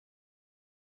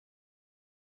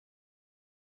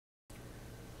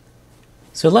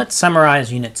So let's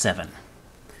summarize Unit 7.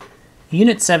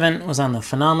 Unit 7 was on the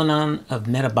phenomenon of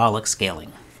metabolic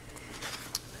scaling.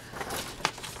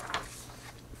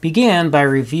 Began by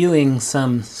reviewing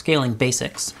some scaling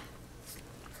basics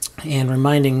and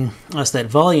reminding us that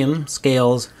volume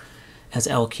scales as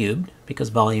L cubed because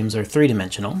volumes are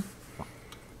three-dimensional.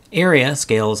 Area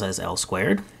scales as L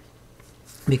squared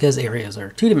because areas are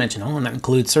two-dimensional, and that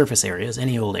includes surface areas,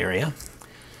 any old area.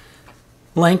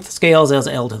 Length scales as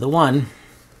L to the 1,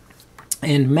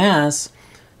 and mass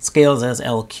scales as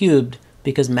L cubed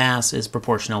because mass is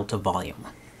proportional to volume.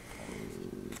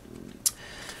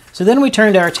 So then we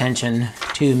turned our attention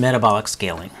to metabolic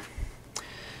scaling.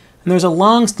 And there's a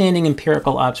long-standing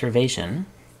empirical observation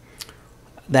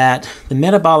that the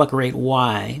metabolic rate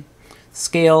y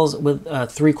scales with a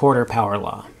 3/4 power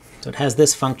law. So it has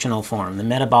this functional form. The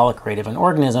metabolic rate of an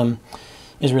organism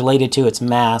is related to its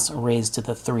mass raised to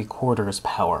the 3/4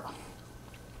 power.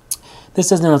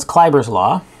 This is known as Kleiber's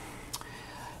law,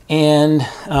 and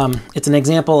it's an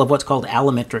example of what's called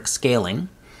allometric scaling,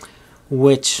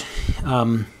 which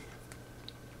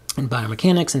in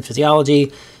biomechanics and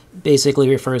physiology basically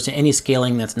refers to any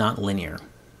scaling that's not linear.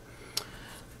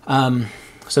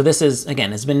 So this is,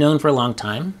 again, it's been known for a long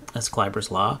time as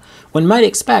Kleiber's law. One might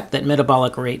expect that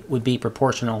metabolic rate would be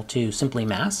proportional to simply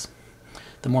mass.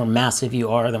 The more massive you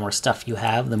are, the more stuff you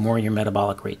have, the more your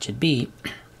metabolic rate should be.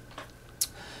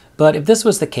 But if this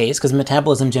was the case, because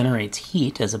metabolism generates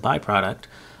heat as a byproduct,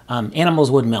 animals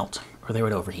would melt, or they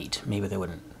would overheat. Maybe they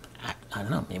wouldn't, I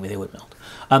don't know, maybe they would melt.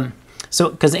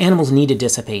 Because animals need to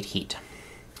dissipate heat.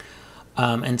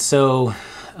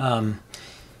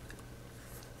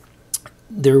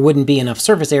 There wouldn't be enough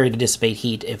surface area to dissipate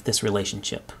heat if this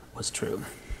relationship was true.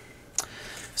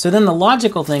 So then the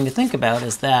logical thing to think about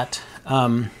is that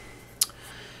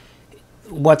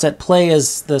what's at play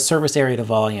is the surface area to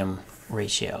volume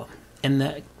ratio. And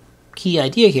the key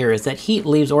idea here is that heat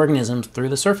leaves organisms through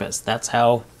the surface. That's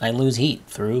how I lose heat,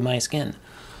 through my skin.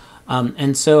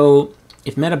 And so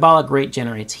if metabolic rate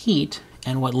generates heat,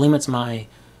 and what limits my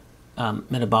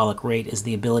metabolic rate is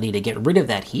the ability to get rid of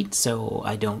that heat so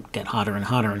I don't get hotter and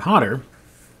hotter and hotter,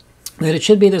 that it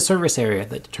should be the surface area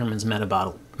that determines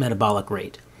metabolic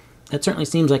rate. That certainly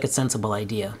seems like a sensible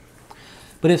idea.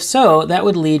 But if so, that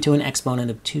would lead to an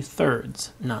exponent of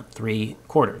 2/3, not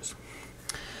 3/4.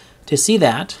 To see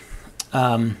that,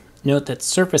 note that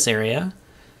surface area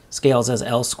scales as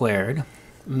L squared,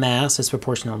 mass is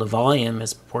proportional to volume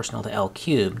is proportional to L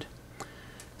cubed.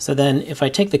 So then if I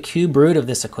take the cube root of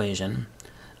this equation,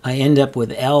 I end up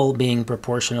with L being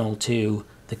proportional to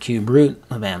the cube root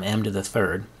of m to the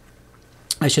third.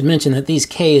 I should mention that these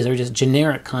k's are just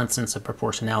generic constants of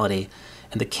proportionality,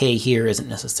 and the k here isn't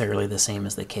necessarily the same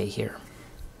as the k here.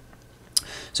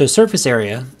 So surface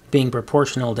area being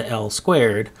proportional to L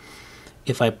squared,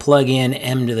 if I plug in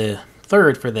m to the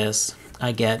third for this,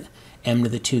 I get m to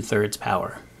the 2/3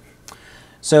 power.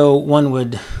 So one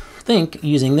would think,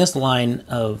 using this line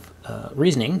of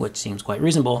reasoning, which seems quite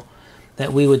reasonable,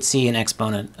 that we would see an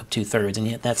exponent of 2/3, and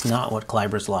yet that's not what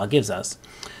Kleiber's law gives us.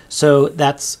 So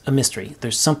that's a mystery.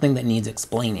 There's something that needs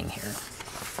explaining here.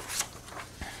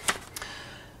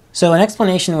 So an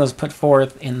explanation was put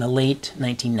forth in the late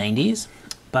 1990s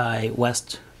by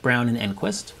West, Brown, and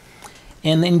Enquist,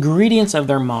 and the ingredients of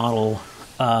their model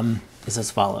is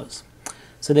as follows.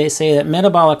 So they say that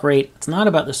metabolic rate, it's not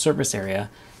about the surface area,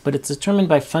 but it's determined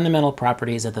by fundamental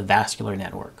properties of the vascular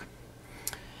network.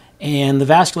 And the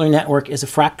vascular network is a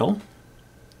fractal,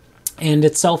 and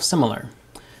it's self-similar.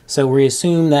 So we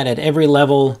assume that at every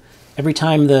level, every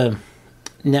time the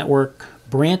network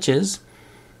branches,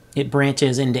 it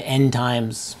branches into n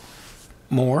times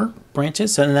more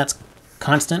branches, so that's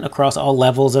constant across all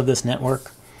levels of this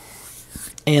network.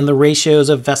 And the ratios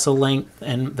of vessel length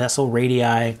and vessel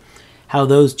radii, how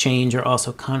those change, are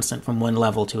also constant from one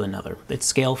level to another. It's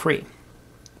scale-free.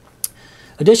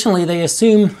 Additionally, they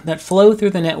assume that flow through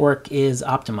the network is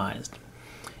optimized,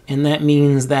 and that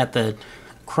means that the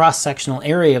cross-sectional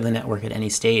area of the network at any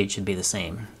stage should be the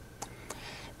same.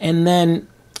 And then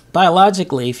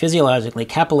biologically, physiologically,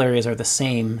 capillaries are the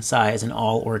same size in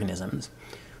all organisms,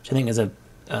 which I think is a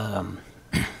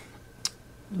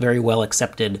very well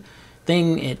accepted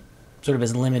thing. It sort of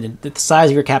is limited. The size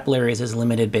of your capillaries is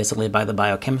limited basically by the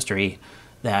biochemistry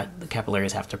that the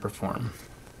capillaries have to perform.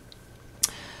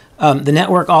 The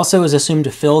network also is assumed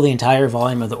to fill the entire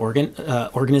volume of the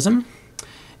organism,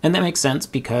 and that makes sense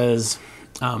because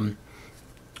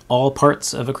all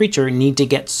parts of a creature need to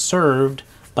get served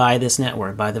by this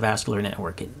network, by the vascular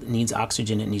network. It needs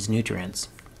oxygen, it needs nutrients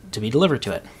to be delivered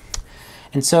to it.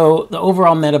 And so the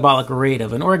overall metabolic rate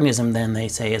of an organism, then, they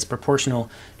say, is proportional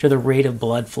to the rate of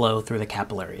blood flow through the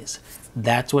capillaries.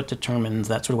 That's what determines,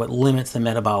 that's sort of what limits the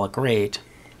metabolic rate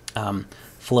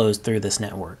flows through this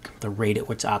network, the rate at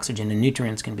which oxygen and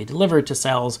nutrients can be delivered to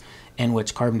cells and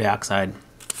which carbon dioxide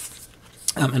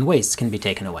and wastes can be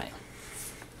taken away.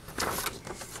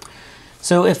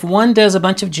 So if one does a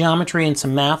bunch of geometry and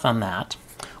some math on that,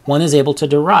 one is able to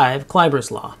derive Kleiber's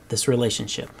law, this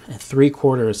relationship, a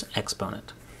 3/4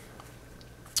 exponent.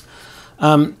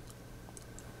 A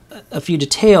few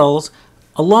details.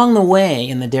 Along the way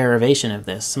in the derivation of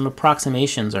this, some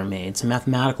approximations are made, some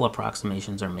mathematical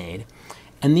approximations are made,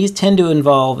 and these tend to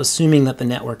involve assuming that the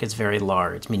network is very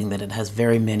large, meaning that it has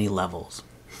very many levels.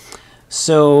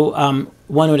 So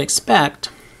one would expect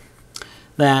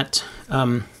that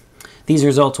these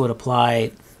results would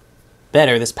apply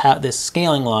better. This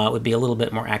scaling law would be a little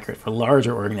bit more accurate for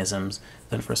larger organisms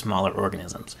than for smaller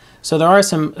organisms. So there are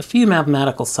a few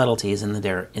mathematical subtleties in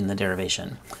the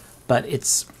derivation, but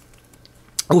it's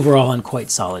overall on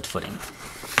quite solid footing.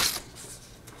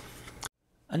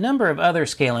 A number of other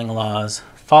scaling laws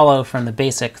follow from the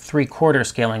basic 3/4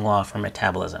 scaling law for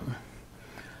metabolism.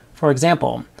 For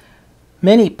example,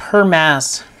 many per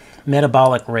mass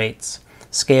metabolic rates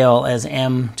scale as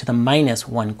m to the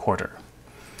 -1/4.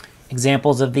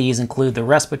 Examples of these include the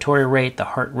respiratory rate, the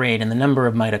heart rate, and the number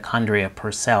of mitochondria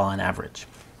per cell on average.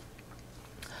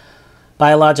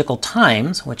 Biological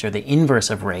times, which are the inverse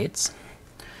of rates,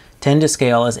 tend to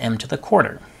scale as m to the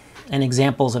quarter, and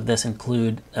examples of this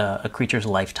include a creature's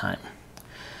lifetime.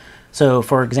 So,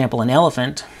 for example, an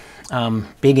elephant,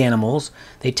 big animals,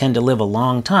 they tend to live a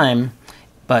long time,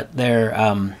 but they're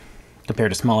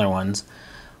compared to smaller ones,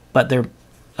 but their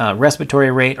respiratory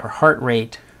rate or heart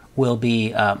rate will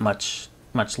be much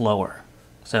lower.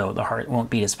 So the heart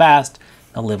won't beat as fast,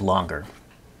 they'll live longer.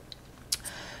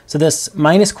 So this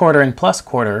 -1/4 and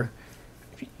 +1/4,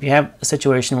 if you have a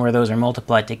situation where those are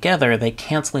multiplied together, they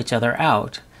cancel each other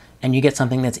out, and you get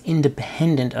something that's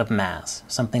independent of mass,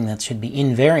 something that should be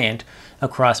invariant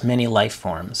across many life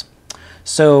forms.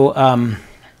 So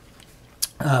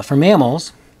for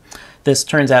mammals, this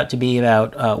turns out to be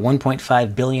about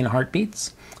 1.5 billion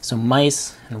heartbeats. So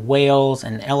mice and whales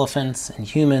and elephants and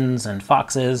humans and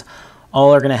foxes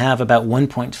all are going to have about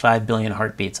 1.5 billion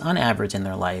heartbeats on average in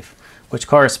their life, which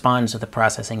corresponds to the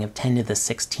processing of 10 to the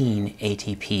 16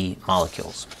 ATP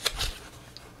molecules.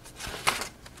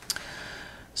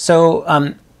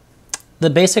 So the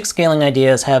basic scaling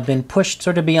ideas have been pushed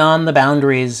sort of beyond the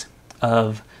boundaries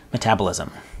of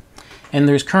metabolism. And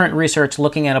there's current research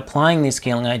looking at applying these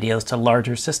scaling ideas to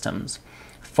larger systems.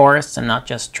 Forests and not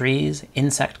just trees,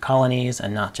 insect colonies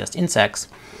and not just insects,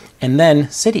 and then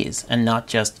cities and not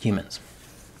just humans.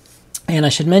 And I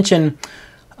should mention,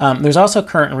 there's also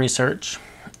current research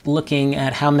looking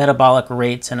at how metabolic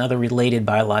rates and other related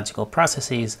biological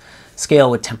processes scale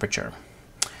with temperature.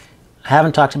 I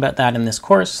haven't talked about that in this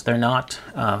course.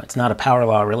 It's not a power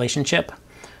law relationship,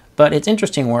 but it's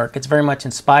interesting work. It's very much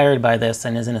inspired by this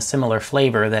and is in a similar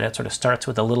flavor, that it sort of starts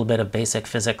with a little bit of basic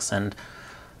physics and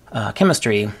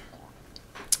chemistry,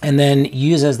 and then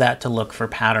uses that to look for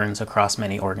patterns across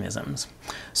many organisms.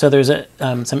 So there's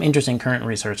some interesting current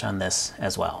research on this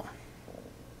as well.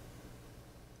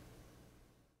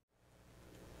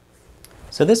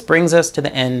 So this brings us to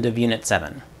the end of Unit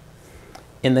 7.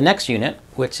 In the next unit,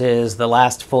 which is the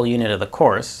last full unit of the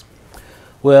course,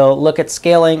 we'll look at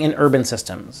scaling in urban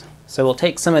systems. So we'll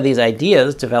take some of these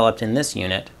ideas developed in this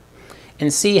unit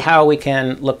and see how we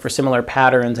can look for similar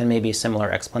patterns and maybe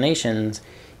similar explanations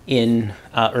in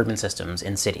urban systems,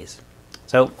 in cities.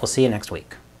 So we'll see you next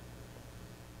week.